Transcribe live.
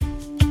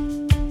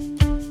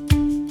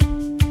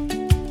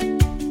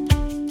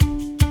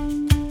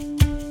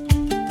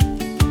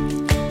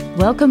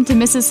Welcome to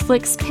Mrs.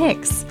 Flick's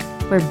Picks,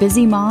 where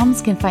busy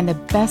moms can find the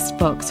best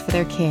books for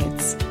their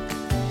kids.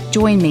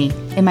 Join me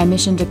in my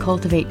mission to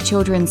cultivate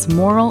children's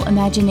moral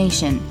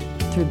imagination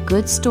through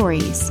good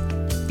stories,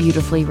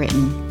 beautifully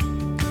written.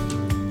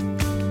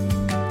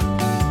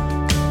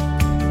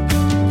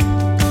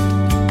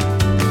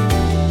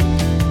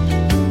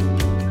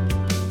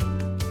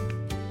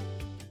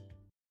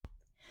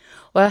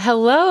 Well,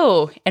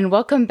 hello, and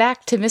welcome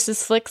back to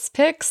Mrs. Flick's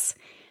Picks.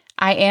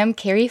 I am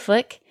Carrie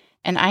Flick,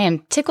 and I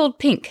am tickled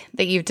pink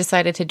that you've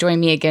decided to join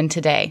me again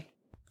today.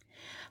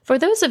 For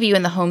those of you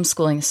in the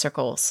homeschooling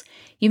circles,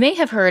 you may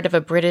have heard of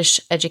a British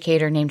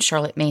educator named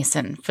Charlotte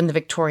Mason from the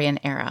Victorian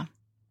era.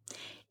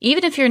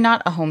 Even if you're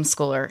not a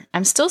homeschooler,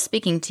 I'm still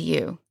speaking to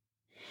you.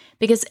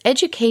 Because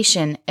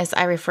education, as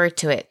I refer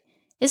to it,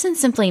 isn't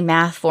simply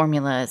math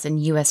formulas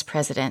and U.S.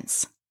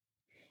 presidents.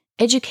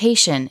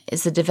 Education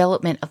is the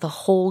development of the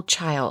whole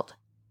child,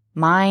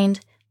 mind,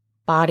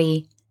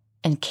 body,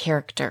 and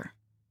character.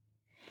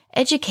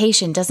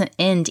 Education doesn't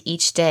end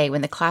each day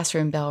when the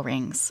classroom bell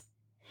rings,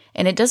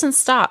 and it doesn't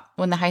stop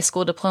when the high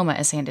school diploma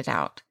is handed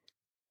out.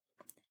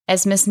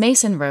 As Miss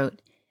Mason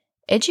wrote,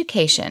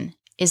 education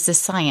is the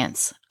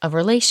science of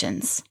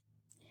relations,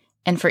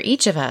 and for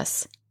each of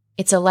us,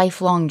 it's a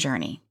lifelong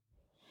journey.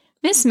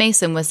 Miss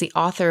Mason was the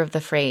author of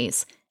the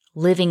phrase,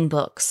 living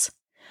books,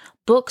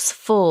 books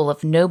full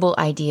of noble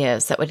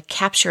ideas that would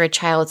capture a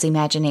child's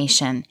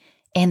imagination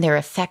and their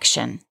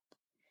affection.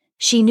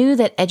 She knew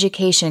that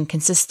education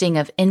consisting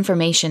of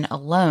information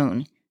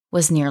alone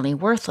was nearly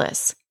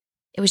worthless.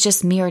 It was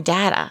just mere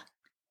data.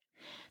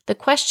 The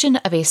question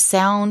of a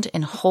sound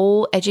and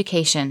whole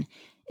education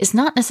is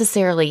not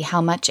necessarily how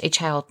much a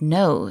child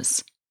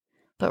knows,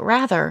 but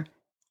rather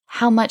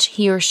how much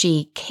he or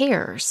she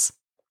cares.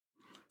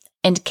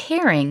 And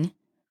caring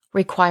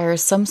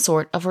requires some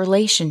sort of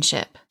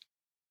relationship.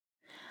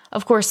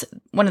 Of course,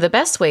 one of the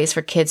best ways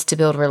for kids to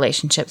build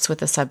relationships with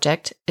the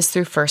subject is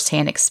through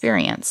firsthand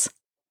experience.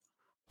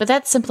 But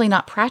that's simply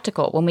not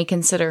practical when we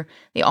consider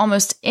the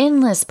almost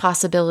endless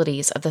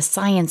possibilities of the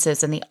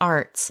sciences and the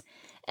arts.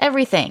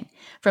 Everything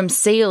from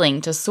sailing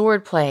to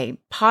swordplay,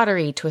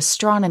 pottery to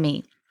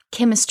astronomy,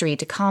 chemistry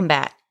to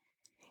combat.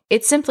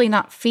 It's simply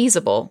not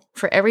feasible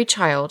for every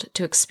child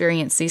to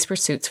experience these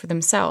pursuits for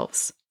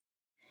themselves.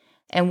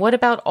 And what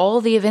about all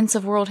the events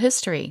of world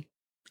history?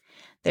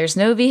 There's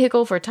no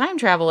vehicle for time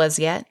travel as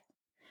yet,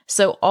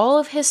 so all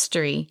of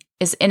history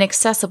is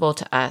inaccessible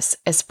to us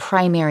as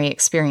primary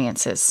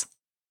experiences.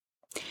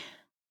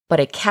 But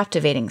a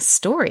captivating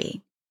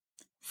story,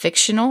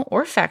 fictional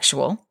or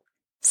factual,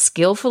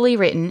 skillfully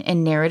written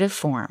in narrative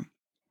form,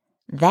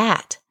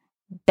 that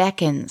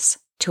beckons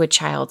to a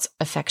child's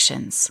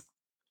affections.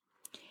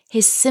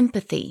 His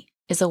sympathy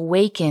is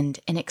awakened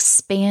and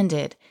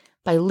expanded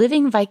by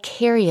living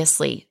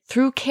vicariously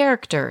through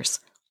characters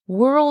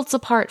worlds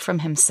apart from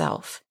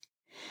himself,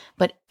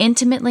 but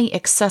intimately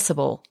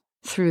accessible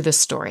through the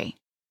story.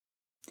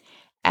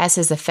 As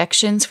his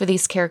affections for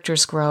these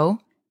characters grow,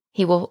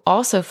 he will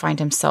also find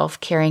himself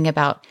caring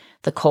about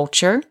the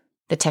culture,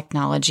 the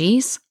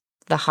technologies,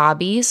 the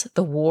hobbies,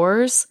 the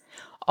wars,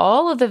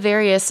 all of the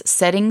various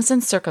settings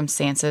and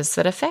circumstances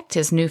that affect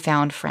his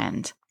newfound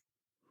friend.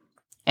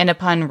 And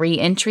upon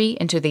re-entry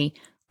into the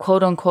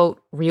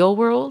quote-unquote real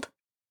world,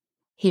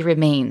 he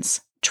remains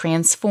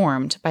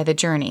transformed by the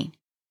journey.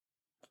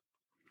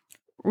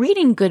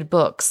 Reading good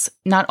books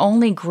not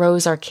only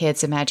grows our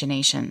kids'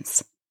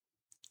 imaginations,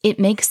 it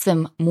makes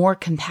them more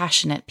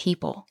compassionate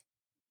people.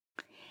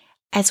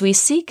 As we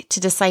seek to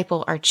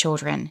disciple our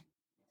children,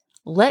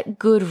 let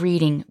good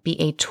reading be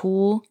a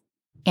tool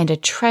and a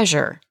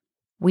treasure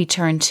we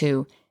turn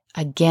to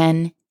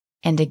again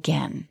and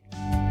again.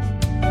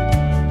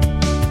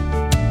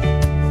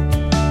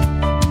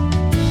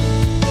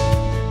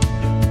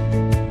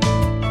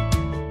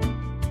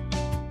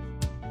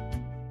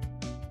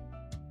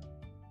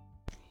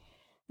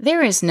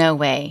 There is no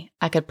way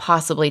I could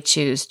possibly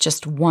choose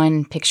just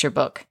one picture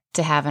book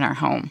to have in our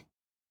home.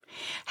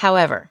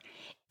 However,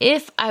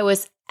 if I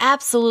was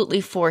absolutely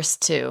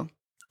forced to,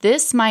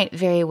 this might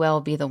very well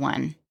be the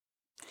one.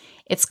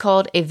 It's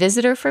called A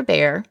Visitor for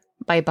Bear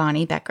by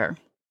Bonnie Becker.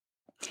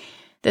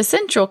 The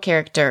central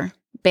character,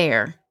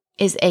 Bear,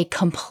 is a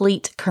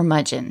complete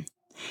curmudgeon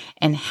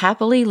and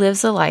happily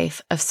lives a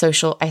life of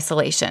social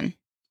isolation.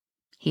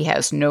 He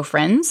has no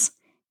friends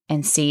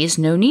and sees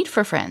no need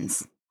for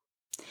friends.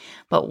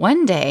 But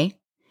one day,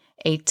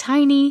 a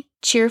tiny,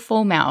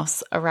 cheerful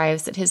mouse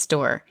arrives at his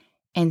door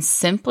and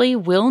simply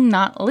will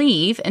not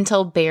leave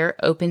until Bear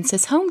opens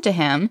his home to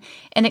him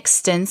and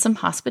extends some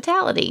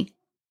hospitality.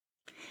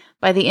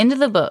 By the end of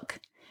the book,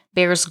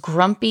 Bear's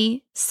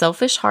grumpy,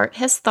 selfish heart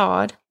has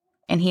thawed,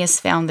 and he has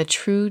found the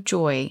true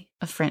joy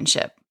of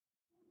friendship.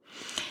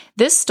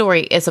 This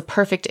story is a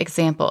perfect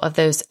example of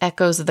those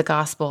echoes of the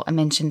gospel I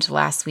mentioned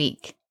last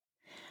week.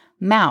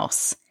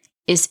 Mouse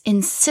is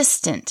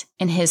insistent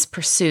in his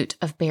pursuit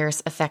of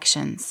Bear's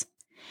affections,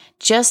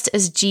 just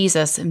as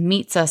Jesus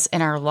meets us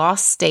in our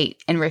lost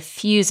state and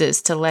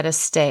refuses to let us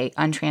stay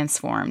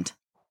untransformed.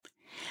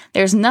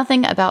 There's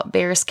nothing about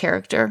Bear's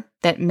character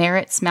that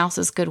merits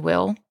Mouse's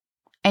goodwill,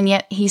 and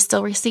yet he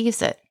still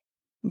receives it,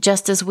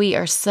 just as we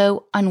are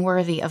so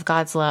unworthy of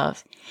God's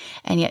love,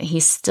 and yet he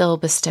still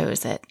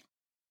bestows it.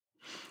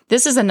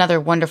 This is another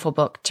wonderful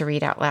book to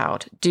read out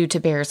loud due to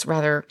Bear's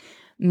rather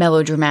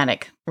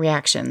melodramatic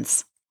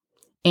reactions.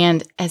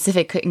 And as if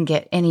it couldn't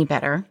get any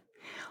better,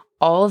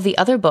 all of the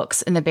other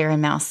books in the Bear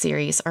and Mouse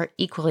series are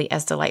equally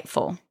as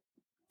delightful.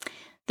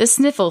 The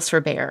Sniffles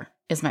for Bear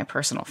is my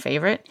personal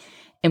favorite,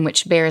 in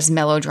which Bear's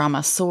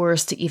melodrama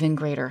soars to even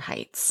greater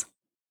heights.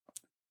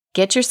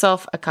 Get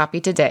yourself a copy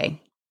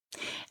today,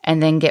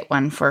 and then get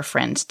one for a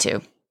friend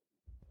too.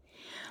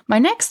 My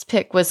next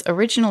pick was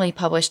originally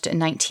published in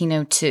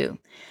 1902,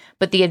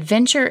 but the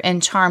adventure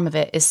and charm of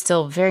it is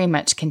still very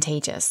much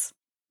contagious.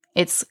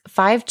 It's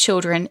Five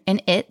Children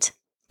and It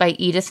by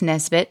Edith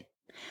Nesbit,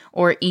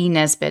 or E.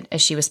 Nesbit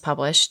as she was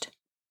published.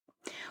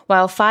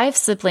 While 5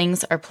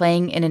 siblings are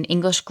playing in an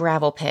English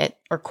gravel pit,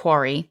 or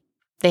quarry,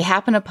 they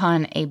happen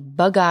upon a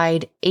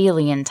bug-eyed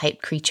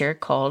alien-type creature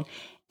called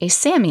a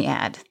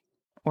Samiad,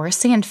 or a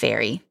sand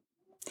fairy.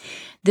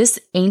 This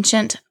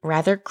ancient,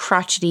 rather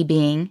crotchety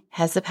being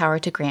has the power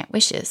to grant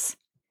wishes,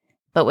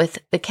 but with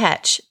the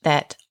catch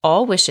that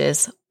all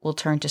wishes will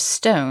turn to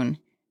stone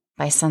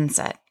by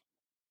sunset.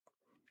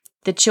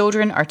 The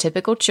children are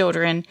typical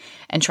children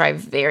and try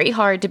very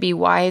hard to be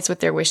wise with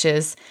their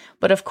wishes,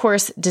 but of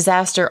course,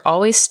 disaster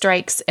always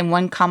strikes in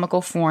one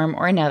comical form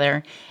or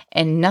another,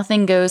 and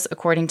nothing goes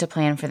according to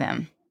plan for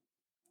them.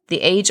 The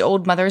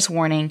age-old mother's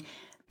warning,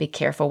 "Be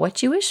careful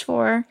what you wish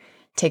for,"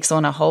 takes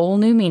on a whole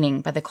new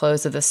meaning by the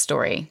close of the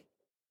story.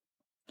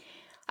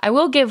 I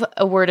will give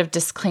a word of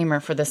disclaimer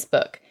for this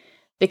book.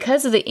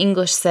 Because of the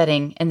English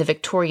setting and the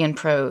Victorian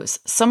prose,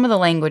 some of the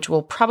language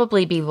will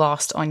probably be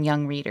lost on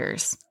young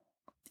readers.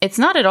 It's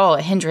not at all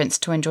a hindrance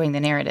to enjoying the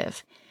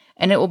narrative,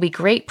 and it will be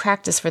great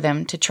practice for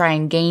them to try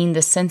and gain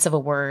the sense of a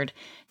word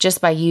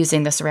just by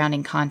using the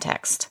surrounding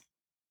context.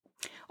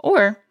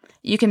 Or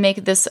you can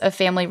make this a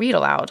family read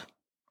aloud.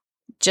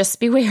 Just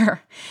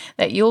beware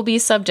that you'll be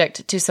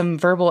subject to some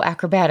verbal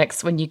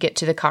acrobatics when you get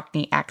to the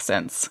Cockney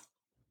accents.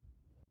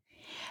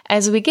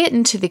 As we get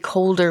into the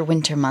colder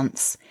winter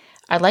months,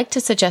 I'd like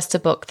to suggest a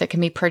book that can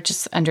be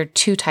purchased under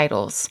 2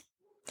 titles.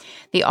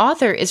 The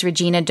author is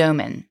Regina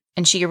Doman,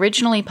 and she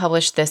originally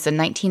published this in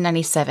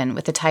 1997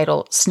 with the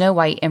title Snow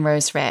White and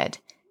Rose Red,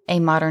 a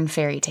modern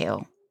fairy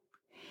tale.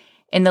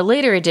 In the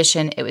later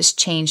edition, it was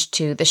changed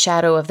to The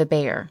Shadow of the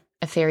Bear,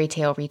 a fairy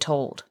tale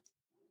retold.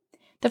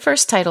 The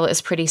first title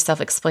is pretty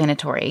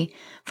self-explanatory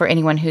for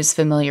anyone who's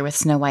familiar with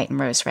Snow White and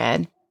Rose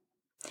Red.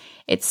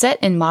 It's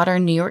set in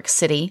modern New York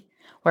City,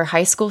 where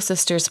high school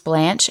sisters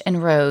Blanche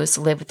and Rose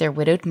live with their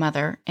widowed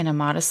mother in a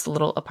modest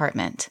little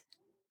apartment.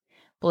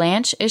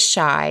 Blanche is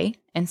shy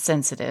and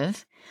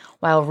sensitive,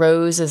 while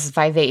Rose is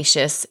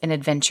vivacious and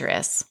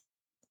adventurous.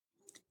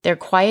 Their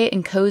quiet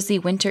and cozy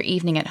winter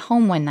evening at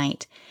home one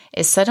night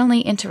is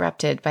suddenly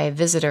interrupted by a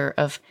visitor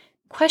of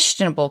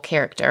questionable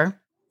character,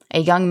 a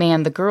young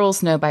man the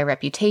girls know by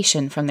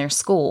reputation from their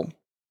school.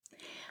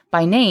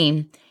 By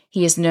name,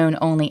 he is known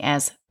only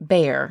as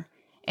Bear,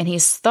 and he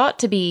is thought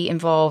to be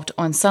involved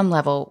on some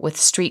level with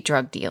street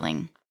drug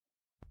dealing.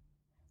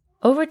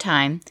 Over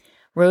time,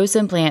 Rose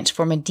and Blanche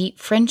form a deep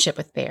friendship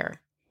with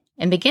Bear,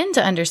 and begin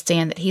to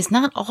understand that he's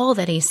not all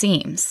that he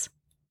seems.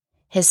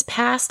 His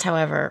past,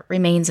 however,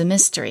 remains a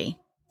mystery,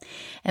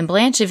 and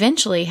Blanche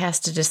eventually has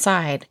to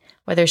decide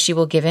whether she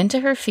will give in to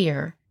her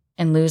fear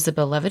and lose a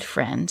beloved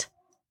friend,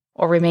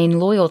 or remain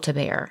loyal to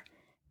Bear,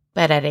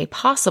 but at a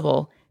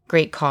possible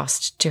great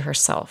cost to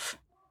herself.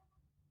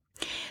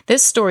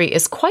 This story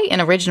is quite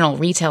an original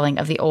retelling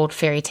of the old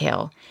fairy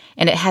tale,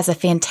 and it has a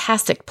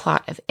fantastic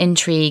plot of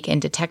intrigue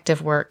and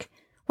detective work,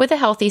 with a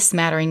healthy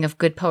smattering of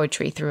good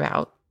poetry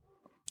throughout.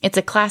 It's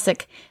a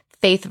classic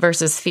faith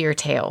versus fear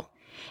tale,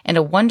 and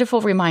a wonderful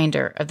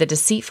reminder of the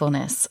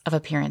deceitfulness of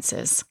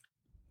appearances.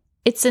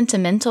 It's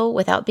sentimental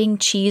without being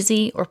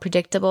cheesy or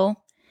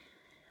predictable.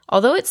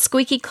 Although it's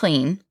squeaky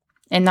clean,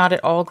 and not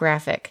at all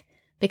graphic,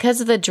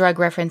 because of the drug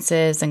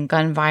references and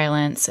gun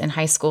violence and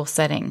high school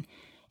setting,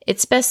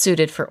 it's best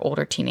suited for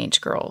older teenage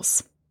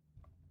girls.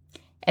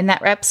 And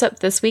that wraps up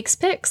this week's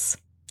picks.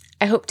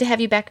 I hope to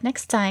have you back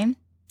next time,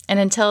 and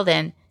until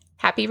then,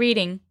 happy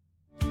reading!